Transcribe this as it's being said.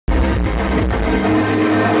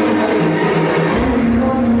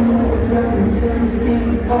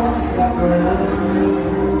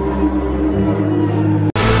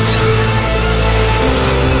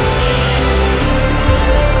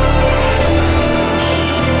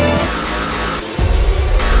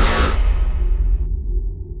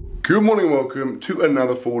Good morning and welcome to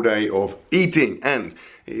another full day of eating, and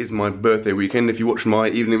it is my birthday weekend. If you watched my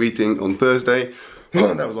evening of eating on Thursday,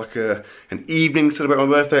 that was like an evening to celebrate my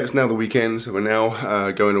birthday. It's now the weekend, so we're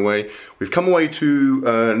now going away. We've come away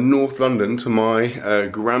to North London to my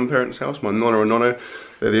grandparents' house, my nonna and nonno.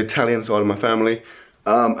 They're the Italian side of my family.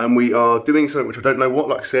 And we are doing something which I don't know what,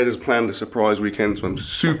 like I said, has planned a surprise weekend, so I'm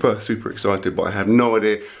super excited, but I have no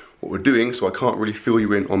idea what we're doing, so I can't really fill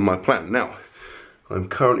you in on my plan. Now, I'm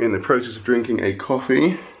currently in the process of drinking a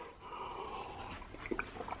coffee,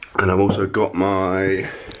 and I've also got my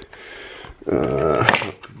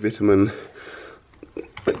vitamin,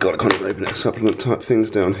 God, I can't even open it, supplement type things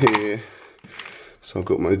down here. So I've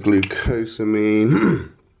got my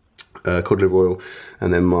glucosamine, cod liver oil,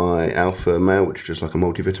 and then my alpha male, which is just like a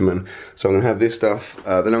multivitamin. So I'm gonna have this stuff,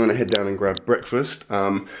 then I'm gonna head down and grab breakfast.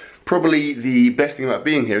 Probably the best thing about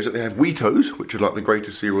being here is that they have Wheatos, which is like the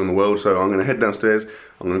greatest cereal in the world. So I'm going to head downstairs,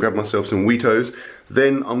 I'm going to grab myself some Wheatos.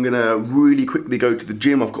 Then I'm going to really quickly go to the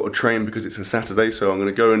gym. I've got to train because it's a Saturday, so I'm going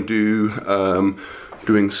to go and do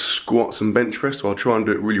doing squats and bench press. So I'll try and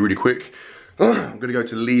do it really quick. I'm going to go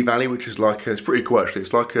to Lee Valley, which is like, it's pretty cool actually.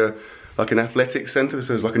 It's like an athletics centre,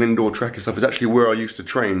 so it's like an indoor track and stuff. It's actually where I used to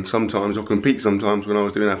train sometimes, or compete sometimes when I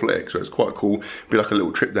was doing athletics. So it's quite cool. Be like a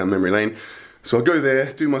little trip down memory lane. So I'll go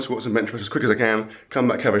there, do my squats and bench press as quick as I can, come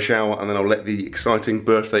back, have a shower, and then I'll let the exciting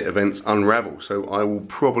birthday events unravel. So I will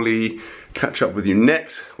probably catch up with you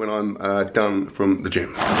next when I'm done from the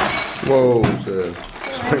gym. Whoa, sir.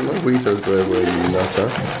 Take my Wheatos go everywhere, you nutter.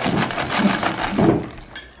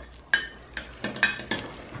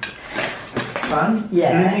 Fun?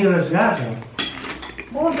 Yeah. Io lo sgato.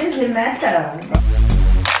 What does it matter?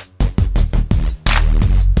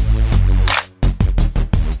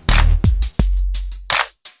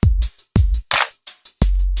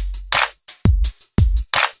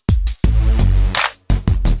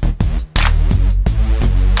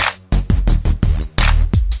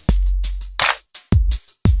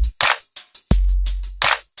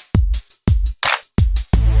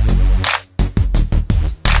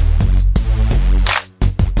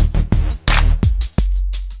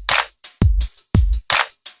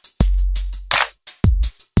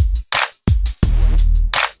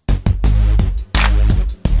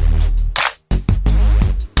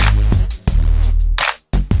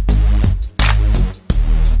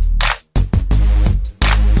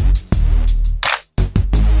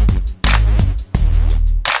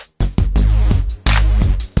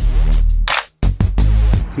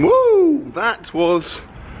 Woo! That was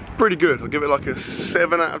pretty good. I'll give it like a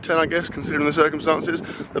 7 out of 10, I guess, considering the circumstances.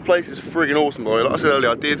 The place is friggin' awesome, boy. Like I said earlier,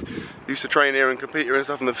 I used to train here and compete here and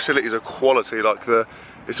stuff, and the facilities are quality. Like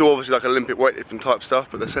it's all obviously like Olympic weightlifting type stuff,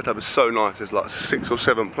 but the setup is so nice. There's like 6 or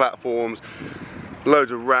 7 platforms, loads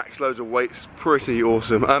of racks, loads of weights. It's pretty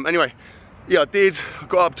awesome. Anyway, yeah, I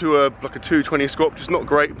got up to like a 220 squat, which is not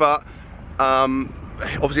great, but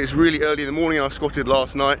obviously it's really early in the morning. I squatted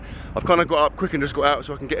last night. I've kind of got up quick and just got out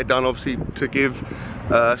so I can get it done, obviously to give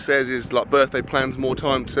Cez's like birthday plans more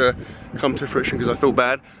time to come to fruition, because I feel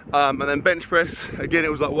bad. And then bench press, again it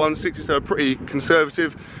was like 160, so a pretty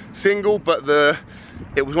conservative single, but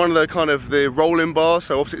it was one of the kind of the rolling bars,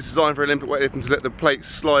 so obviously it's designed for Olympic weightlifting to let the plates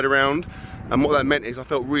slide around, and what that meant is I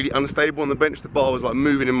felt really unstable on the bench. The bar was like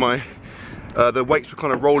moving in my, the weights were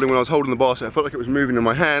kind of rolling when I was holding the bar, so I felt like it was moving in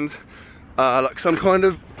my hands. Like some kind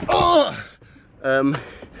of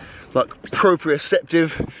like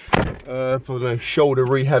proprioceptive I don't know, shoulder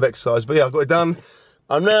rehab exercise. But yeah, I've got it done.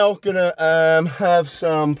 I'm now gonna have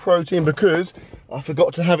some protein because I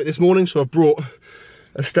forgot to have it this morning, so I brought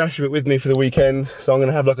a stash of it with me for the weekend. So I'm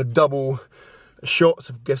gonna have like a double shot,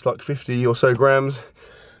 so I guess like 50 or so grams.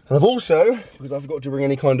 And I've also, because I forgot to bring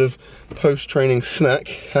any kind of post-training snack,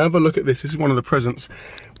 have a look at this. This is one of the presents.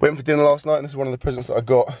 Went for dinner last night, and this is one of the presents that I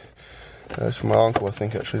got. It's from my uncle, I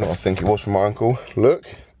think, actually. Not I think, it was from my uncle. Look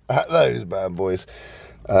at those bad boys.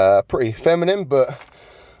 Pretty feminine, but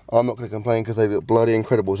I'm not going to complain because they look bloody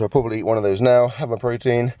incredible. So I'll probably eat one of those now, have my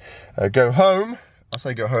protein, go home. I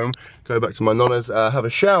say go home, go back to my nonna's, have a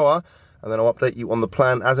shower, and then I'll update you on the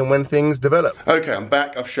plan as and when things develop. Okay, I'm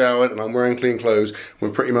back, I've showered, and I'm wearing clean clothes.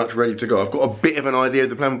 We're pretty much ready to go. I've got a bit of an idea of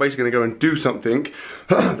the plan. We're basically going to go and do something.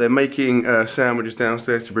 They're making sandwiches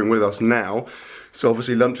downstairs to bring with us now. So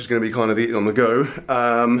obviously lunch is going to be kind of eaten on the go.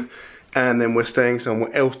 And then we're staying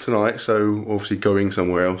somewhere else tonight, so obviously going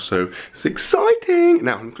somewhere else, so it's exciting.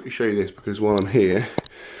 Now, I'm going to quickly show you this, because while I'm here,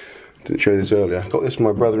 didn't show you this earlier, I got this from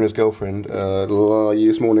my brother and his girlfriend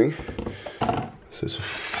this morning. So it's the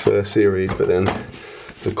first series, but then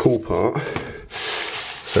the cool part,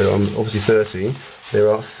 so I'm obviously 30, there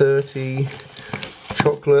are 30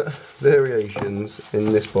 chocolate chocolate variations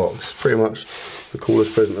in this box. Pretty much the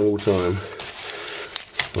coolest present of all time.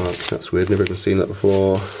 Right, that's weird, never even seen that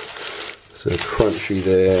before. So crunchy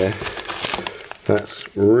there. That's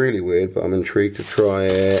really weird, but I'm intrigued to try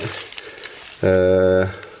it.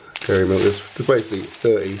 Dairy milk, there's basically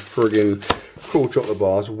 30 friggin' cool chocolate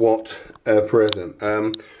bars. What a present.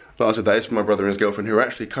 Like I said, that is for my brother and his girlfriend, who are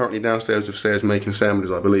actually currently downstairs upstairs making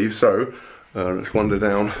sandwiches, I believe. So let's wander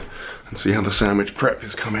down and see how the sandwich prep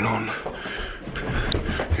is coming on.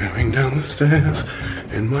 Going down the stairs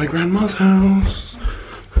in my grandma's house.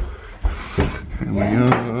 Here we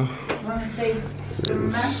are.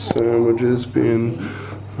 Sandwiches being,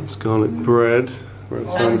 that's garlic bread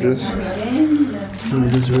sandwiches.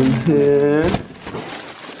 Sandwiches are in here.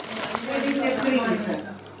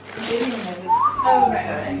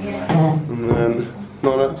 And then,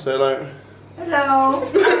 Nonna, say hello. Hello.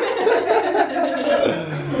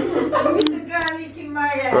 With the garlic in my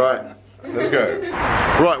eye. Right, let's go.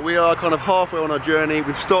 Right, we are kind of halfway on our journey.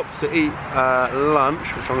 We've stopped to eat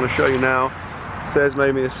lunch, which I'm going to show you now. Says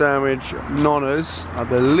made me a sandwich, Nonna's, I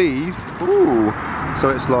believe. Ooh, so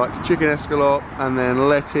it's like chicken escalope and then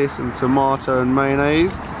lettuce and tomato and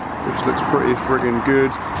mayonnaise, which looks pretty friggin'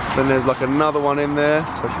 good. Then there's like another one in there,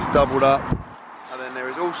 so she's doubled up. And then there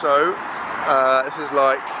is also, this is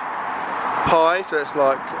like pie, so it's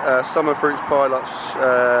like summer fruits pie, like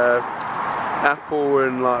apple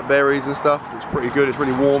and like berries and stuff. It's pretty good, it's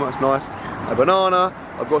really warm, that's nice. A banana,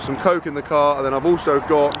 I've got some Coke in the car, and then I've also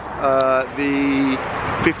got the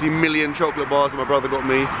 50 million chocolate bars that my brother got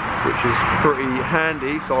me, which is pretty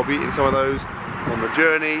handy, so I'll be eating some of those on the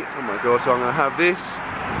journey. Oh my god, so I'm going to have this,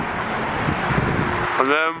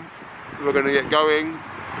 and then we're going to get going,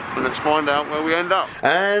 and let's find out where we end up.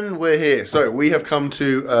 And we're here. So we have come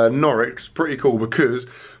to Norwich. It's pretty cool because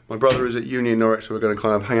my brother is at uni in Norwich, so we're going to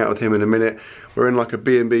kind of hang out with him in a minute. We're in like a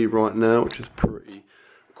B&B right now, which is pretty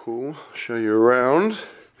cool. I'll show you around.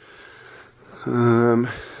 Banana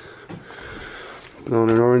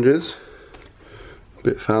and oranges.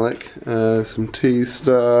 Bit phallic. Some tea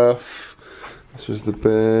stuff. This was the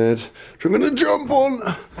bed, which I'm going to jump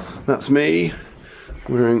on. That's me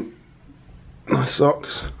wearing nice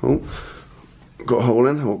socks. Oh, got a hole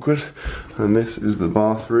in, awkward. And this is the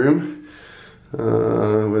bathroom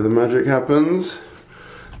where the magic happens.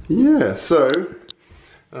 Yeah, so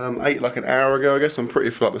ate like an hour ago, I guess. I'm pretty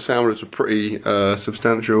full up. The sandwiches were pretty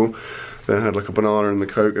substantial. Then I had like a banana and the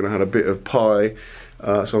Coke, and I had a bit of pie,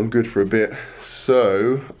 so I'm good for a bit.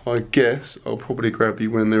 So I guess I'll probably grab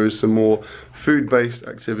you when there is some more food-based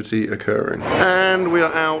activity occurring. And we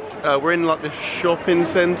are out. We're in like the shopping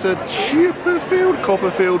centre,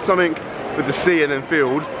 Copperfield, something with the C and then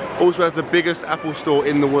field. Also has the biggest Apple store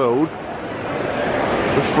in the world.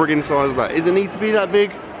 The friggin' size of that. Does it need to be that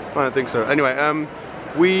big? I don't think so. Anyway,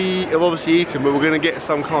 we have obviously eaten, but we're gonna get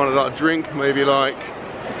some kind of like drink, maybe like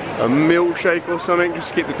a milkshake or something, just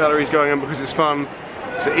to keep the calories going, and because it's fun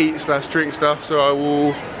to eat / drink stuff. So I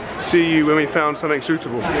will see you when we found something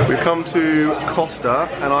suitable. We've come to Costa,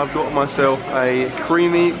 and I've got myself a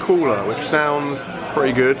creamy cooler, which sounds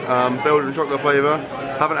pretty good. Belgian chocolate flavour.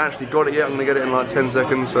 Haven't actually got it yet. I'm gonna get it in like 10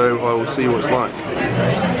 seconds, so I will see what it's like.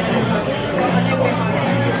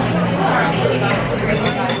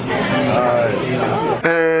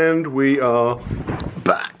 And we are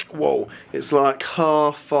back. Whoa, it's like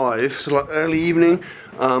 5:30, so like early evening.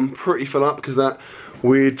 Pretty full up because that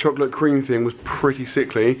weird chocolate cream thing was pretty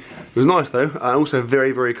sickly. It was nice though, and also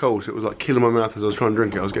very, very cold, so it was like killing my mouth as I was trying to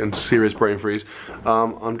drink it. I was getting serious brain freeze.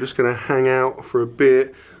 I'm just gonna hang out for a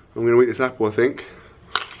bit. I'm gonna eat this apple, I think.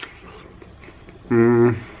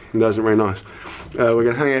 That isn't very nice. We're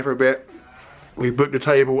gonna hang out for a bit. We booked a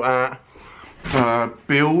table at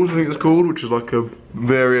Bill's, I think it's called, which is like a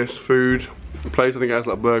various food place. I think it has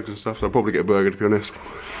like burgers and stuff, so I'll probably get a burger, to be honest.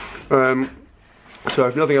 So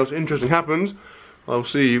if nothing else interesting happens, I'll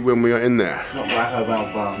see you when we are in there. Not like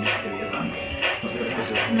about bun.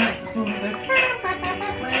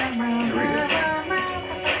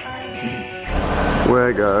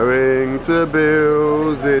 We're going to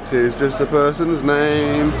Bill's. It is just a person's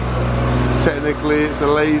name. Technically it's a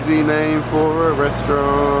lazy name for a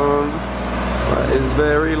restaurant, but it's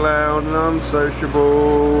very loud and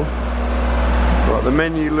unsociable. Right, the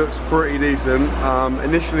menu looks pretty decent.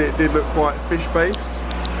 Initially it did look quite fish-based,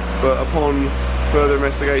 but upon further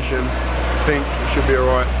investigation, I think it should be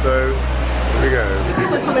alright, so here we go.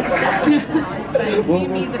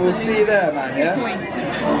 We'll see you there, man, yeah?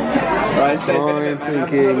 Right, so I'm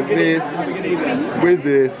thinking this with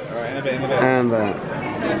this and that.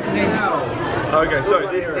 Okay, so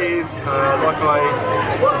this is, like I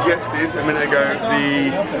suggested a minute ago,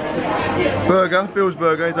 the burger, Bill's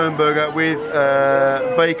burger, his own burger, with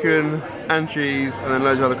bacon and cheese and then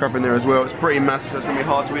loads of other crap in there as well. It's pretty massive, so it's going to be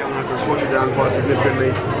hard to eat. I'm going to have to squash it down quite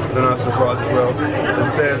significantly. Then I have some fries as well.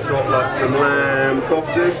 And Sarah's got like some lamb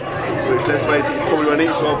koftas, which let's face it, you probably won't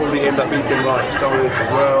eat, so I'll probably end up eating like some of this as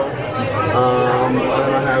well. And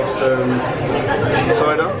then I have some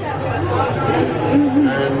cider.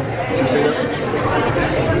 And you see that?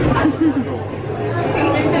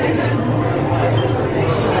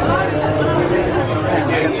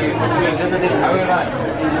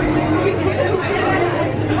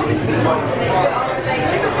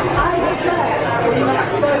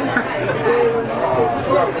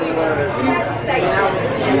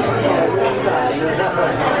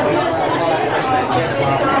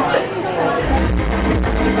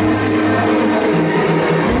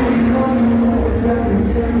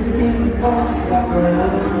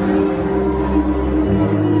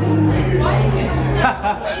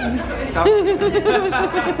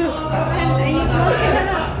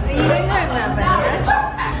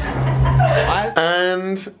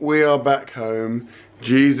 And we are back home.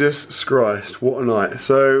 Jesus Christ, what a night.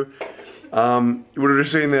 So, you would have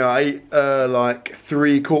just seen there, I ate like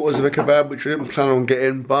 3/4 of a kebab, which I didn't plan on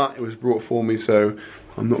getting, but it was brought for me, so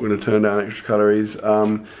I'm not going to turn down extra calories.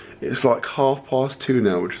 It's like 2:30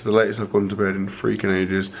 now, which is the latest I've gone to bed in freaking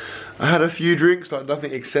ages. I had a few drinks, like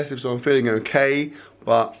nothing excessive, so I'm feeling okay.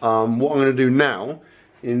 But what I'm going to do now,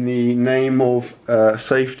 in the name of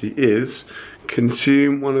safety, is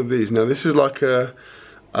consume one of these. Now this is like a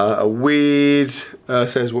weird,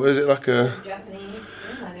 says, what is it, like a... Japanese.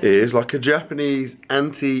 It is like a Japanese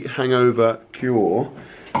anti-hangover cure,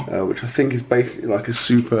 which I think is basically like a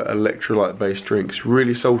super electrolyte based drink. It's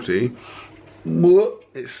really salty.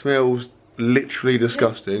 It smells literally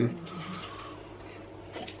disgusting.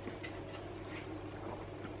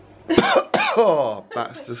 Oh,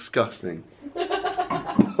 that's disgusting.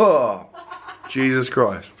 Oh, Jesus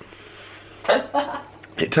Christ.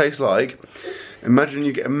 It tastes like, imagine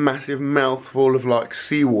you get a massive mouthful of like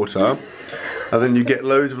seawater, and then you get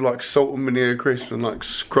loads of like salt and vinegar crisps and like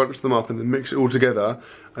scrunch them up and then mix it all together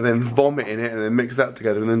and then vomit in it and then mix that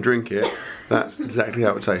together and then drink it. That's exactly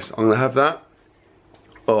how it tastes. I'm gonna have that.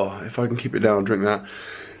 Oh, if I can keep it down, I'll drink that.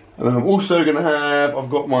 And I'm also gonna have, I've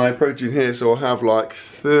got my protein here, so I'll have like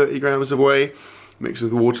 30 grams of whey mixed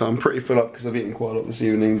with water. I'm pretty full up because I've eaten quite a lot this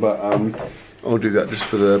evening, but I'll do that just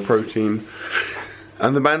for the protein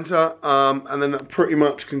and the banter. And then that pretty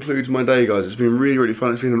much concludes my day, guys. It's been really, really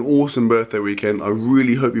fun. It's been an awesome birthday weekend. I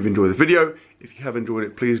really hope you've enjoyed the video. If you have enjoyed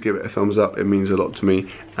it, please give it a thumbs up. It means a lot to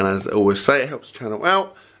me. And as I always say, it helps the channel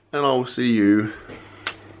out. And I will see you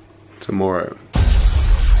tomorrow.